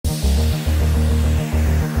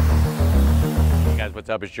what's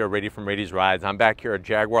up? It's Joe Rady from Rady's Rides. I'm back here at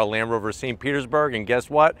Jaguar Land Rover St. Petersburg, and guess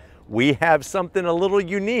what? We have something a little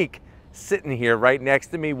unique sitting here right next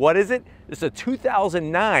to me. What is it? It's a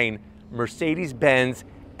 2009 Mercedes Benz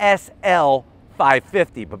SL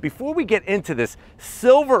 550. But before we get into this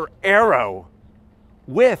silver arrow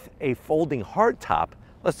with a folding hardtop,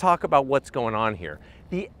 let's talk about what's going on here.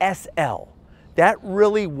 The SL, that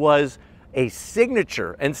really was a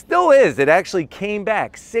signature, and still is. It actually came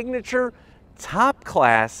back. Signature, top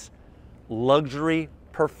class, luxury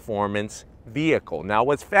performance vehicle. Now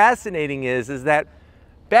what's fascinating is that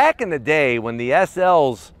back in the day when the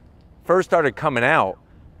SLs first started coming out,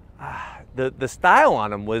 the style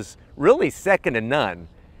on them was really second to none.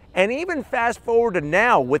 And even fast forward to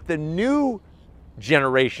now with the new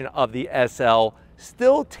generation of the SL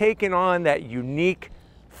still taking on that unique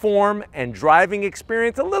form and driving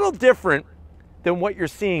experience, a little different than what you're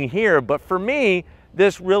seeing here. But for me,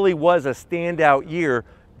 this really was a standout year,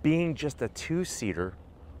 being just a two-seater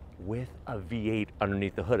with a V8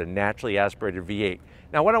 underneath the hood, a naturally aspirated V8.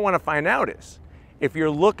 Now what I want to find out is, if you're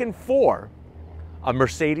looking for a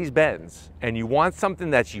Mercedes Benz and you want something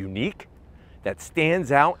that's unique, that stands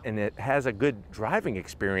out, and it has a good driving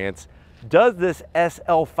experience, does this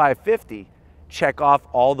SL 550 check off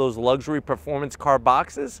all those luxury performance car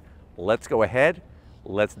boxes? Let's go ahead,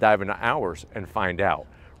 let's dive into ours and find out.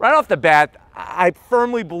 Right off the bat, I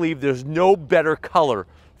firmly believe there's no better color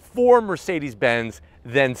for Mercedes-Benz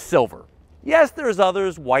than silver. Yes, there's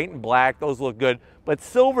others, white and black, those look good, but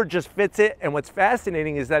silver just fits it. And what's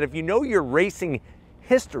fascinating is that if you know your racing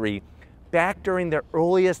history, back during the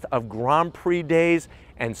earliest of Grand Prix days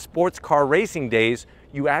and sports car racing days,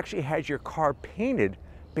 you actually had your car painted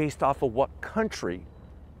based off of what country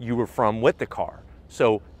you were from with the car.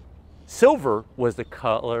 So silver was the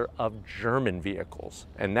color of German vehicles.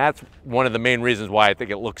 And that's one of the main reasons why I think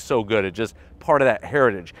it looks so good. It's just part of that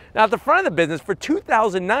heritage. Now at the front of the business, for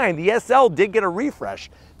 2009, the SL did get a refresh.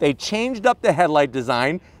 They changed up the headlight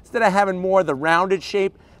design. Instead of having more of the rounded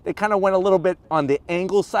shape, they kind of went a little bit on the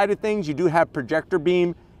angle side of things. You do have projector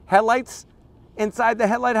beam headlights inside the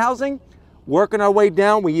headlight housing. Working our way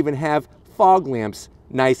down, we even have fog lamps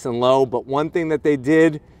nice and low. But one thing that they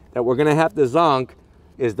did that we're gonna have to zonk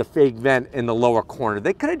is the fake vent in the lower corner.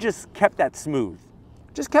 They could have just kept that smooth.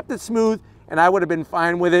 Just kept it smooth and I would have been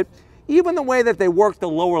fine with it. Even the way that they worked the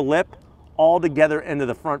lower lip all together into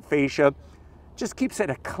the front fascia just keeps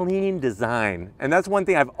it a clean design. And that's one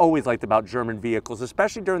thing I've always liked about German vehicles,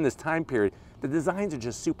 especially during this time period. The designs are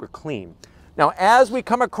just super clean. Now, as we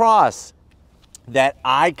come across that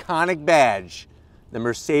iconic badge, the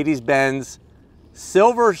Mercedes-Benz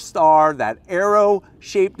Silver Star, that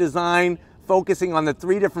arrow-shaped design, focusing on the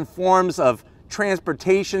three different forms of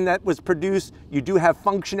transportation that was produced. You do have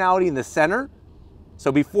functionality in the center.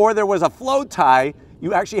 So before there was a flow tie,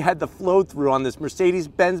 you actually had the flow through on this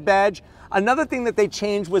Mercedes-Benz badge. Another thing that they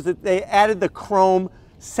changed was that they added the chrome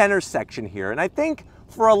center section here. And I think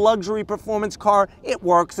for a luxury performance car, it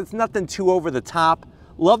works. It's nothing too over the top.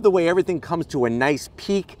 Love the way everything comes to a nice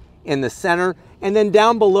peak in the center. And then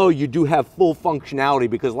down below, you do have full functionality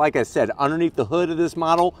because, like I said, underneath the hood of this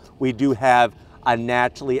model, we do have a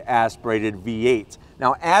naturally aspirated V8.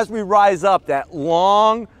 Now, as we rise up that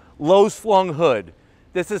long, low-slung hood,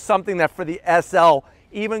 this is something that for the SL,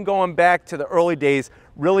 even going back to the early days,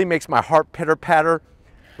 really makes my heart pitter-patter.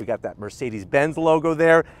 We got that Mercedes-Benz logo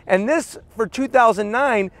there. And this, for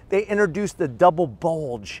 2009, they introduced the double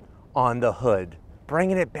bulge on the hood,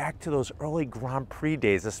 bringing it back to those early Grand Prix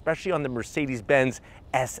days, especially on the Mercedes-Benz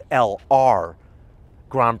SLR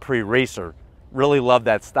Grand Prix racer. Really love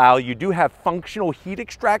that style. You do have functional heat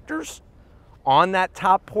extractors on that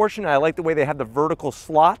top portion. I like the way they have the vertical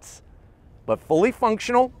slots, but fully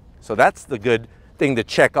functional. So that's the good thing to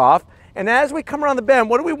check off. And as we come around the bend,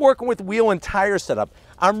 what are we working with wheel and tire setup?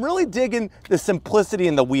 I'm really digging the simplicity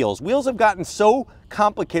in the wheels. Wheels have gotten so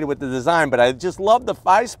complicated with the design, but I just love the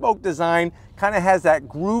 5-spoke design. Kind of has that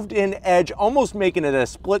grooved in edge, almost making it a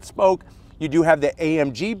split spoke. You do have the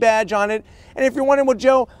AMG badge on it. And if you're wondering, well,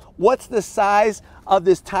 Joe, what's the size of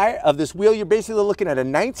this tire, of this wheel? You're basically looking at a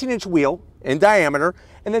 19-inch wheel in diameter,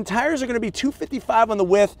 and then tires are going to be 255 on the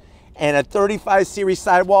width and a 35 series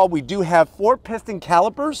sidewall. We do have 4-piston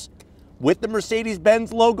calipers with the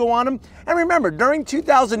Mercedes-Benz logo on them. And remember, during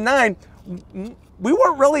 2009, we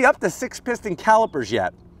weren't really up to 6-piston calipers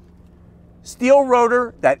yet. Steel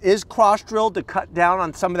rotor that is cross-drilled to cut down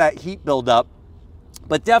on some of that heat buildup.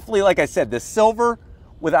 But definitely, like I said, the silver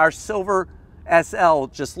with our silver SL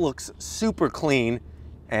just looks super clean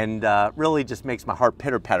and really just makes my heart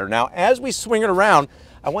pitter-patter. Now, as we swing it around,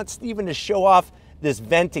 I want Steven to show off this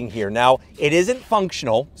venting here. Now, it isn't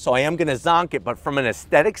functional, so I am gonna zonk it, but from an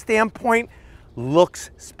aesthetic standpoint,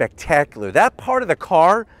 looks spectacular. That part of the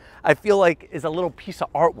car, I feel like, is a little piece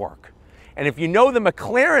of artwork. And if you know the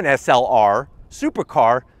McLaren SLR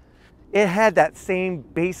supercar, it had that same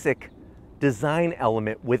basic design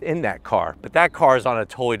element within that car, but that car is on a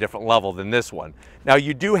totally different level than this one. Now,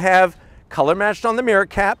 you do have color matched on the mirror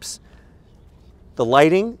caps, the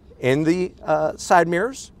lighting in the side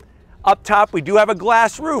mirrors. Up top, we do have a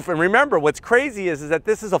glass roof. And remember, what's crazy is that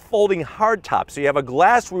this is a folding hardtop. So you have a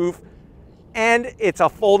glass roof and it's a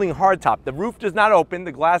folding hardtop. The roof does not open,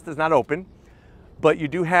 the glass does not open, but you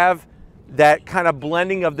do have that kind of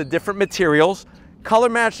blending of the different materials. Color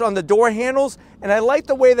matched on the door handles. And I like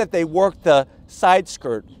the way that they work the side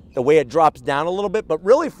skirt, the way it drops down a little bit. But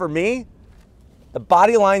really for me, the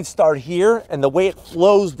body lines start here and the way it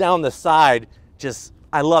flows down the side, just,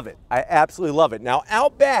 I love it. I absolutely love it. Now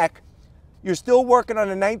out back, you're still working on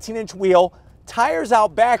a 19-inch wheel. Tires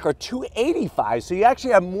out back are 285, so you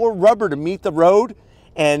actually have more rubber to meet the road,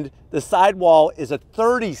 and the sidewall is a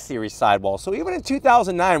 30 series sidewall. So even in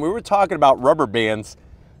 2009, we were talking about rubber bands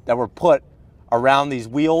that were put around these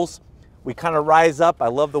wheels. We kind of rise up. I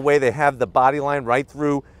love the way they have the body line right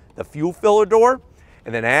through the fuel filler door.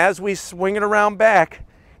 And then as we swing it around back,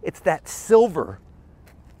 it's that silver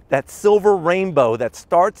rainbow that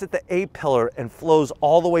starts at the A pillar and flows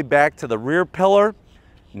all the way back to the rear pillar.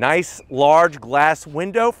 Nice large glass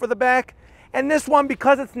window for the back. And this one,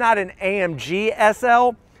 because it's not an AMG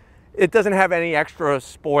SL, it doesn't have any extra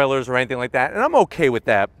spoilers or anything like that, and I'm okay with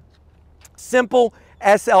that. Simple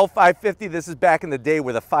SL 550. This is back in the day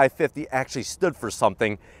where the 550 actually stood for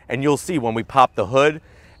something, and you'll see when we pop the hood.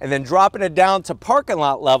 And then dropping it down to parking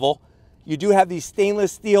lot level, you do have these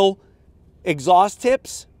stainless steel exhaust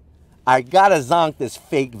tips. I gotta zonk this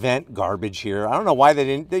fake vent garbage here. I don't know why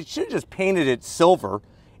they should have just painted it silver,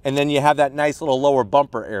 and then you have that nice little lower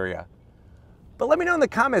bumper area. But let me know in the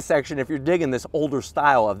comment section if you're digging this older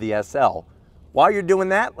style of the SL. While you're doing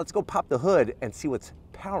that, let's go pop the hood and see what's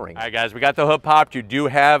powering. All right guys, we got the hood popped. You do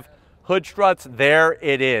have hood struts. There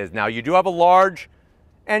it is. Now you do have a large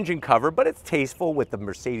engine cover, but it's tasteful with the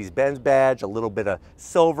Mercedes Benz badge, a little bit of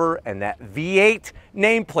silver, and that V8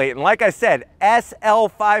 nameplate. And like I said, SL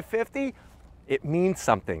 550, it means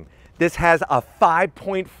something. This has a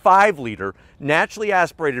 5.5 liter naturally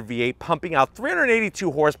aspirated V8 pumping out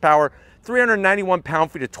 382 horsepower, 391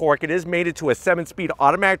 pound-feet of torque. It is mated to a 7-speed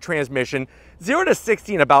automatic transmission, 0 to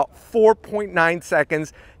 60 in about 4.9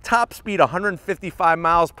 seconds, top speed 155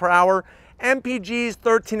 miles per hour, MPGs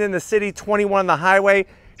 13 in the city, 21 on the highway.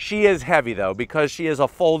 She is heavy though, because she is a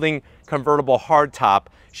folding convertible hardtop.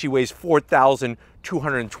 She weighs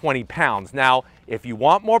 4,220 pounds. Now, if you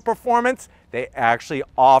want more performance, they actually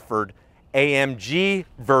offered AMG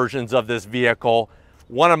versions of this vehicle.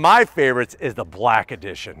 One of my favorites is the black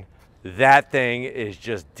edition. That thing is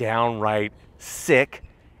just downright sick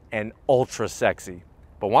and ultra sexy.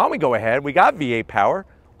 But why don't we go ahead, we got V8 power,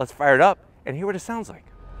 let's fire it up and hear what it sounds like.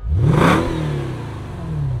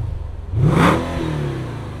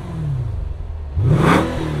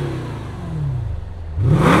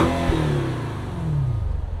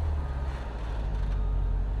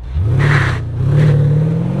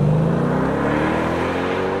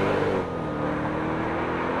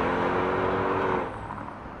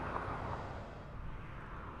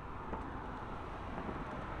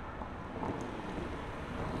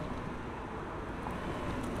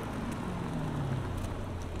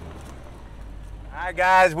 All right,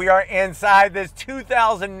 guys, we are inside this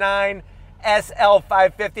 2009 SL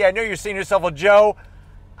 550. I know you're seeing yourself, well, Joe,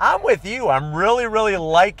 I'm with you. I'm really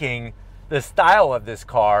liking the style of this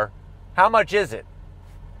car. How much is it?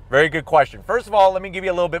 Very good question. First of all, let me give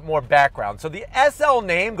you a little bit more background. So the SL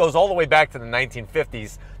name goes all the way back to the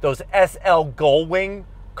 1950s. Those SL Gullwing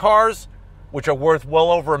cars, which are worth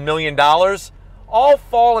well over $1 million, all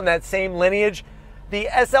fall in that same lineage. The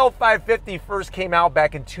SL 550 first came out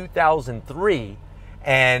back in 2003.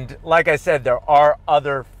 And like I said, there are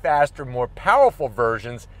other faster, more powerful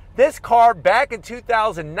versions. This car back in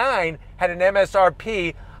 2009 had an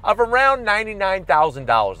MSRP of around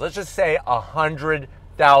 $99,000. Let's just say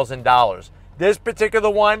 $100,000. This particular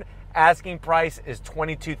one, asking price is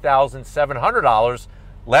 $22,700.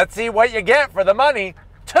 Let's see what you get for the money.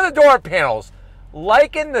 To the door panels.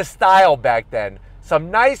 Liking the style back then. Some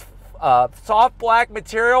nice soft black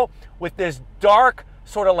material with this dark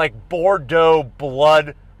sort of like Bordeaux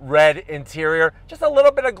blood red interior, just a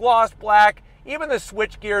little bit of gloss black, even the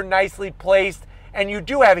switchgear nicely placed, and you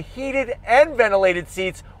do have heated and ventilated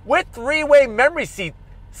seats with 3-way memory seat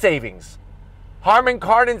savings, Harman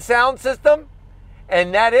Kardon sound system,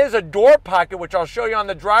 And that is a door pocket, which I'll show you on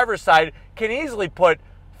the driver's side, can easily put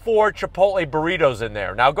 4 Chipotle burritos in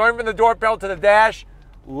there. Now going from the door panel to the dash,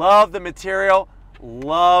 love the material,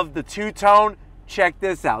 love the two-tone. Check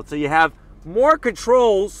this out. So you have more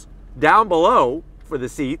controls down below for the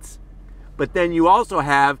seats, but then you also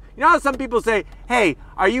have, you know how some people say, hey,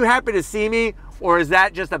 are you happy to see me? Or is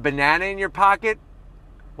that just a banana in your pocket?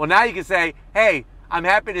 Well, now you can say, hey, I'm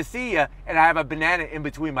happy to see you, and I have a banana in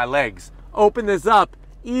between my legs. Open this up,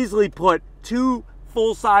 easily put 2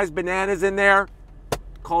 full-size bananas in there.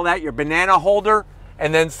 Call that your banana holder,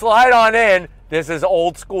 and then slide on in. This is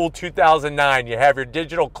old school 2009. You have your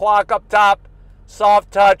digital clock up top, soft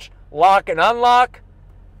touch, lock and unlock,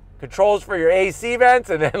 controls for your AC vents,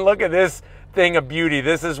 and then look at this thing of beauty.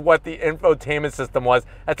 This is what the infotainment system was.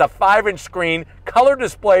 That's a 5-inch screen, color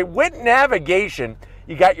display with navigation.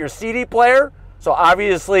 You got your CD player, so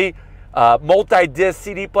obviously multi-disc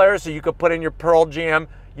CD player, so you could put in your Pearl Jam,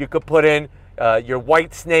 you could put in your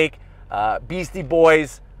White Snake, Beastie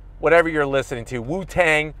Boys, whatever you're listening to,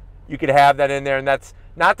 Wu-Tang, you could have that in there, and that's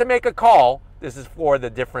not to make a call. This is for the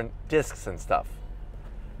different discs and stuff.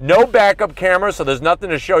 No backup camera, so there's nothing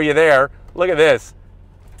to show you there. Look at this.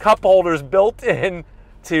 Cup holders built in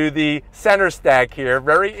to the center stack here.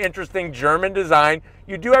 Very interesting German design.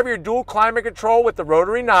 You do have your dual climate control with the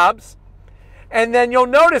rotary knobs. And then you'll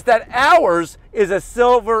notice that ours is a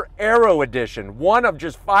silver Aero edition, one of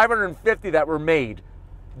just 550 that were made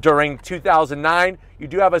during 2009. You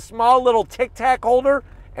do have a small little Tic Tac holder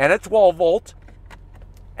and a 12 volt.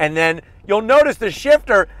 And then you'll notice the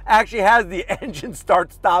shifter actually has the engine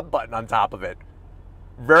start stop button on top of it.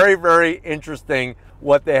 Very, very interesting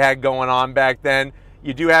what they had going on back then.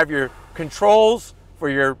 You do have your controls for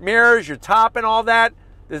your mirrors, your top and all that.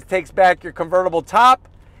 This takes back your convertible top.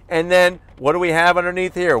 And then what do we have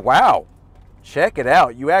underneath here? Wow, check it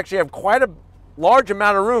out. You actually have quite a large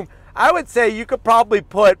amount of room. I would say you could probably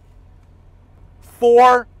put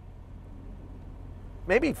 4,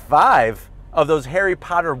 maybe 5 of those Harry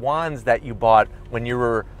Potter wands that you bought when you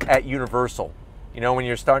were at Universal. You know, when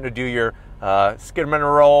you're starting to do your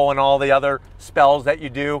skid-and-roll and all the other spells that you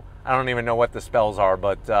do. I don't even know what the spells are,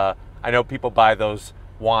 but I know people buy those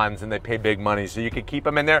wands and they pay big money, so you could keep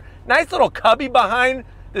them in there. Nice little cubby behind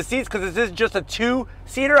the seats, because this is just a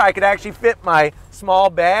 2-seater. I could actually fit my small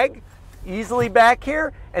bag easily back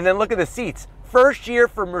here. And then look at the seats. First year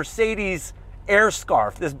for Mercedes air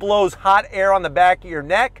scarf. This blows hot air on the back of your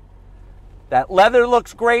neck. That leather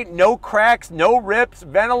looks great. No cracks, no rips,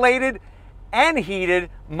 ventilated and heated,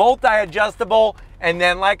 multi-adjustable. And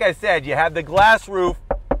then, like I said, you have the glass roof.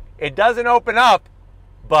 It doesn't open up,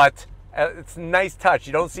 but it's a nice touch.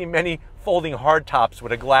 You don't see many folding hardtops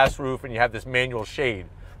with a glass roof and you have this manual shade.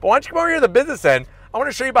 But why don't you come over here to the business end? I want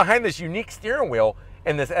to show you behind this unique steering wheel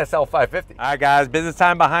in this SL 550. All right, guys, business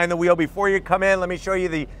time behind the wheel. Before you come in, let me show you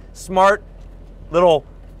the smart little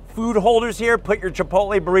food holders here. Put your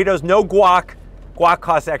Chipotle burritos, no guac. Guac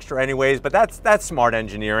costs extra anyways, but that's smart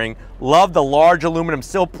engineering. Love the large aluminum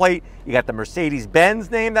sill plate. You got the Mercedes Benz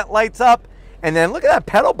name that lights up. And then look at that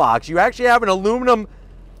pedal box. You actually have an aluminum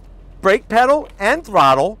brake pedal and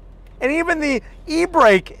throttle. And even the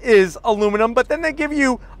e-brake is aluminum, but then they give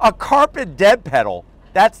you a carpet dead pedal.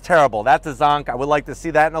 That's terrible. That's a zonk. I would like to see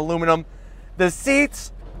that in aluminum. The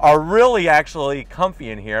seats are really actually comfy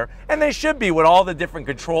in here, and they should be with all the different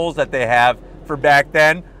controls that they have for back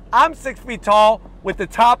then. I'm 6 feet tall with the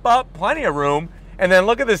top up, plenty of room. And then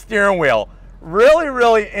look at the steering wheel. Really,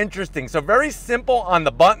 really interesting. So very simple on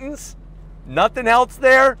the buttons. Nothing else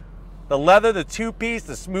there. The leather, the 2-piece,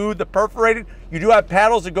 the smooth, the perforated. You do have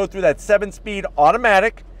paddles that go through that 7-speed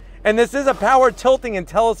automatic. And this is a power tilting and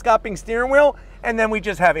telescoping steering wheel. And then we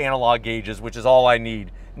just have analog gauges, which is all I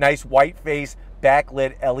need. Nice white face,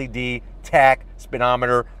 backlit LED, tach,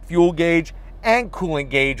 speedometer, fuel gauge, and coolant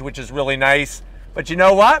gauge, which is really nice. But you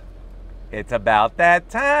know what? It's about that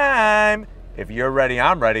time. If you're ready,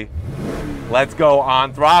 I'm ready. Let's go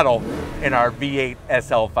on throttle in our V8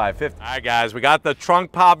 SL 550. All right, guys, we got the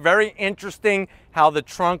trunk pop. Very interesting how the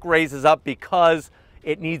trunk raises up because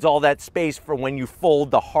it needs all that space for when you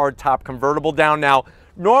fold the hardtop convertible down. Now,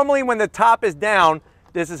 normally when the top is down,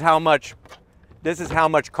 this is how much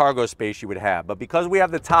cargo space you would have. But because we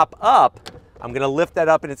have the top up, I'm gonna lift that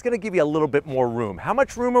up and it's gonna give you a little bit more room. How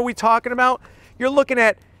much room are we talking about? You're looking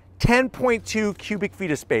at 10.2 cubic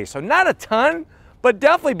feet of space. So not a ton, but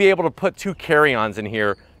definitely be able to put 2 carry-ons in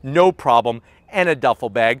here, no problem, and a duffel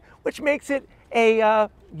bag, which makes it a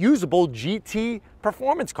usable GT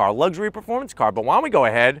performance car, luxury performance car. But why don't we go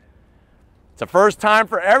ahead? It's the first time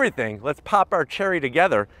for everything. Let's pop our cherry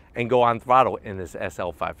together and go on throttle in this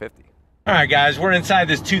SL 550. All right, guys, we're inside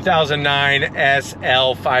this 2009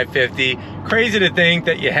 SL 550. Crazy to think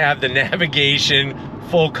that you have the navigation,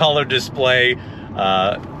 full color display,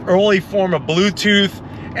 early form of Bluetooth,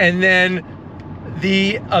 and then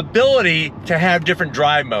the ability to have different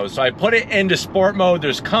drive modes. So I put it into sport mode.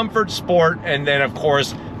 There's comfort, sport, and then of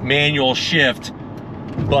course manual shift.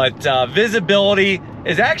 But visibility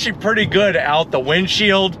is actually pretty good out the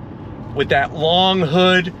windshield with that long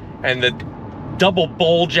hood and the double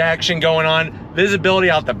bulge action going on. Visibility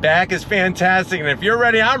out the back is fantastic. And if you're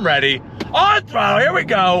ready, I'm ready. On throttle, here we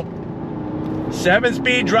go.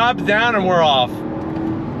 7-speed drops down and we're off.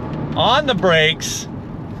 On the brakes.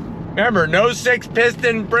 Remember, no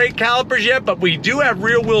 6-piston brake calipers yet, but we do have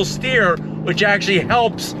rear wheel steer, which actually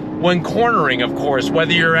helps when cornering, of course,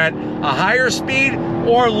 whether you're at a higher speed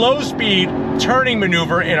or low speed turning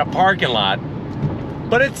maneuver in a parking lot.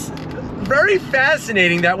 But it's very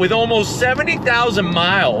fascinating that with almost 70,000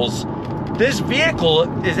 miles, this vehicle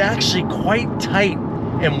is actually quite tight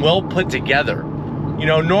and well put together. You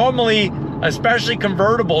know, normally, especially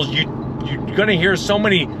convertibles, you're gonna hear so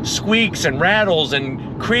many squeaks and rattles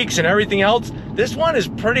and creaks and everything else. This one is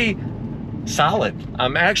pretty solid.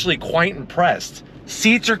 I'm actually quite impressed.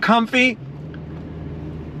 Seats are comfy.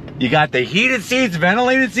 You got the heated seats,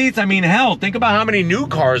 ventilated seats. I mean, hell, think about how many new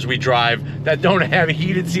cars we drive that don't have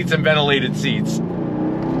heated seats and ventilated seats.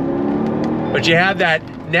 But you have that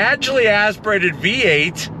naturally aspirated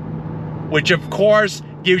V8, which of course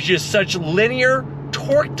gives you such linear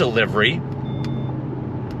torque delivery.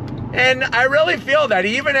 And I really feel that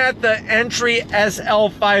even at the entry SL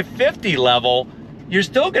 550 level, you're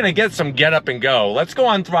still gonna get some get up and go. Let's go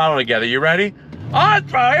on throttle together. You ready? On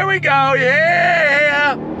throttle, here we go,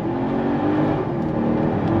 yeah!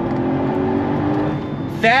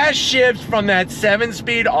 Fast shifts from that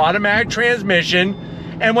 7-speed automatic transmission.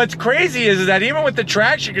 And what's crazy is that even with the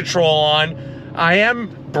traction control on, I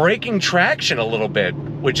am breaking traction a little bit,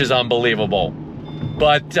 which is unbelievable.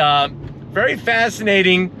 But very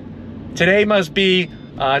fascinating. Today must be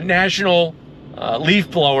National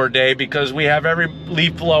Leaf Blower Day because we have every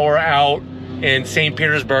leaf blower out in St.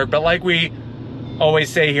 Petersburg. But like we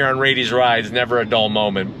always say here on Rady's Rides, never a dull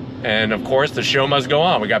moment. And of course, the show must go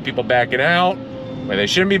on. We got people backing out where they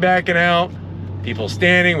shouldn't be backing out, people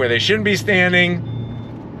standing where they shouldn't be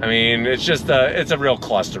standing. I mean, it's just it's a real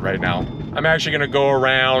cluster right now. I'm actually gonna go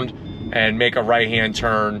around and make a right-hand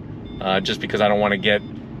turn just because I don't want to get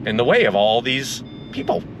in the way of all these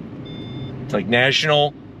people. It's like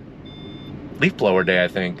National Leaf Blower Day, I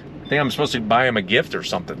think. I think I'm supposed to buy him a gift or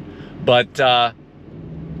something. But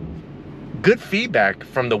good feedback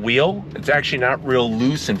from the wheel. It's actually not real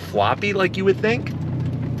loose and floppy like you would think.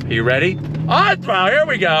 Are you ready? On throttle, here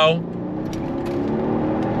we go.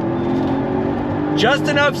 Just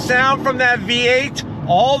enough sound from that V8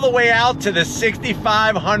 all the way out to the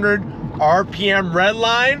 6,500 RPM red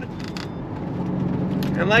line.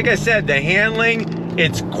 And like I said, the handling,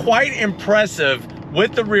 it's quite impressive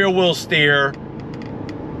with the rear wheel steer.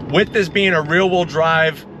 With this being a rear wheel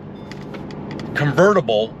drive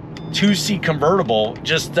convertible, 2-seat convertible,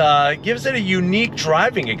 just gives it a unique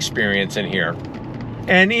driving experience in here.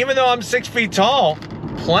 And even though I'm 6 feet tall,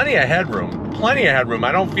 plenty of headroom, plenty of headroom.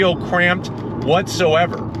 I don't feel cramped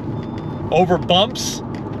whatsoever. Over bumps,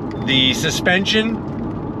 the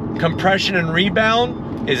suspension, compression and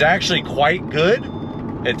rebound is actually quite good.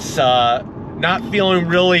 It's not feeling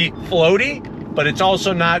really floaty, but it's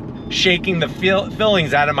also not shaking the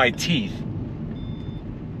fillings out of my teeth.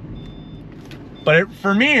 But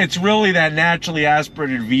for me, it's really that naturally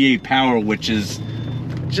aspirated V8 power, which is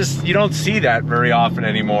just, you don't see that very often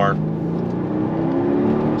anymore.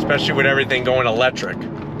 Especially with everything going electric.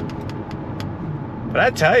 But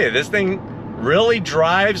I tell you, this thing really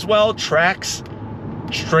drives well, tracks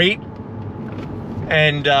straight.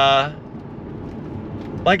 And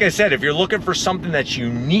like I said, if you're looking for something that's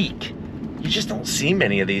unique, you just don't see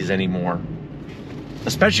many of these anymore.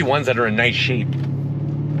 Especially ones that are in nice shape.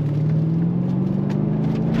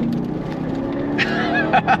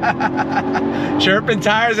 Chirping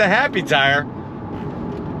tire's a happy tire.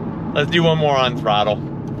 Let's do one more on throttle.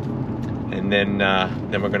 And then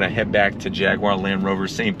we're gonna head back to Jaguar Land Rover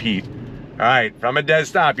St. Pete. All right, from a dead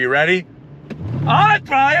stop, you ready? On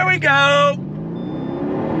throttle, here we go.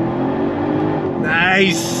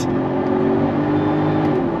 Nice.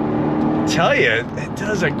 I tell you, it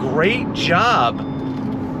does a great job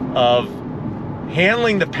of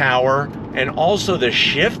handling the power, and also the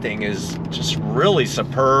shifting is just really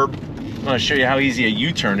superb. I'm gonna show you how easy a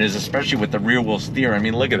U-turn is, especially with the rear wheel steer. I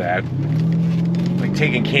mean, look at that. Like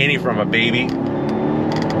taking candy from a baby.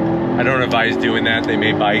 I don't advise doing that, they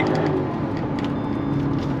may bite.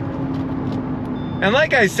 And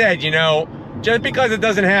like I said, you know, just because it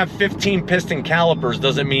doesn't have 15 piston calipers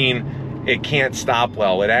doesn't mean it can't stop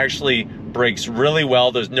well. It actually brakes really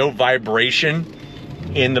well. There's no vibration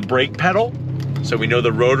in the brake pedal, so we know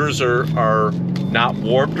the rotors are not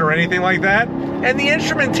warped or anything like that. And the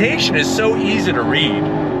instrumentation is so easy to read.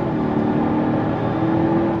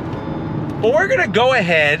 But we're gonna go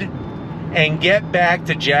ahead and get back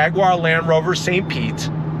to Jaguar Land Rover St. Pete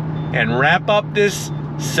and wrap up this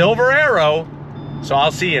Silver Arrow. So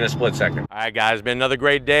I'll see you in a split second. All right, guys, been another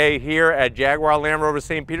great day here at Jaguar Land Rover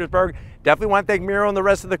St. Petersburg. Definitely want to thank Miro and the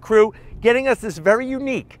rest of the crew getting us this very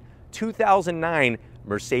unique 2009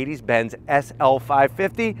 Mercedes Benz SL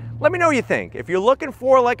 550. Let me know what you think. If you're looking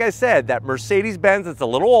for, like I said, that Mercedes Benz that's a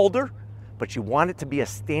little older, but you want it to be a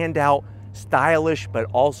standout, stylish, but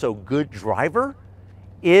also good driver,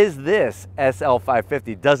 is this SL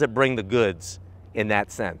 550? Does it bring the goods in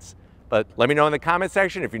that sense? But let me know in the comment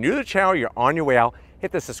section. If you're new to the channel, you're on your way out,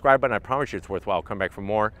 hit the subscribe button. I promise you it's worthwhile. Come back for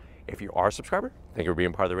more. If you are a subscriber, thank you for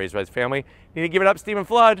being part of the Raised Rides family. You need to give it up, Stephen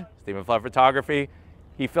Flood. Stephen Flood Photography.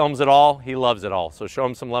 He films it all. He loves it all. So show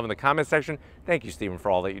him some love in the comment section. Thank you, Stephen,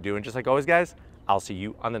 for all that you do. And just like always, guys, I'll see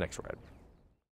you on the next ride.